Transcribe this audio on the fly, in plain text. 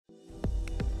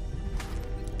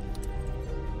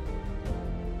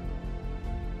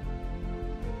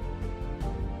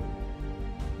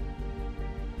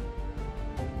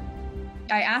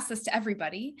I ask this to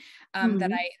everybody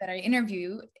that I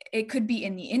interview. It could be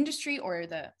in the industry or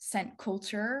the scent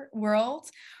culture world,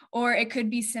 or it could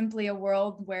be simply a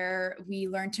world where we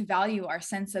learn to value our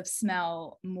sense of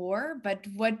smell more. But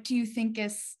what do you think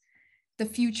is the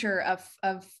future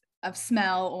of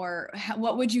smell, or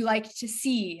what would you like to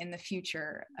see in the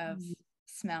future of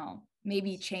smell?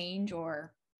 Maybe change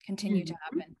or continue to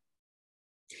happen?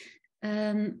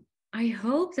 I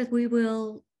hope that we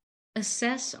will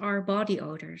assess our body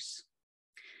odors,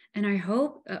 and I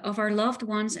hope of our loved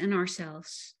ones and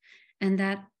ourselves, and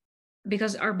that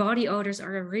because our body odors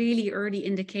are a really early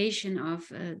indication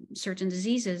of certain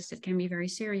diseases that can be very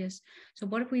serious. So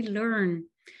what if we learn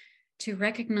to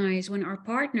recognize when our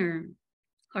partner,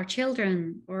 our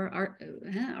children, or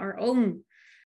our own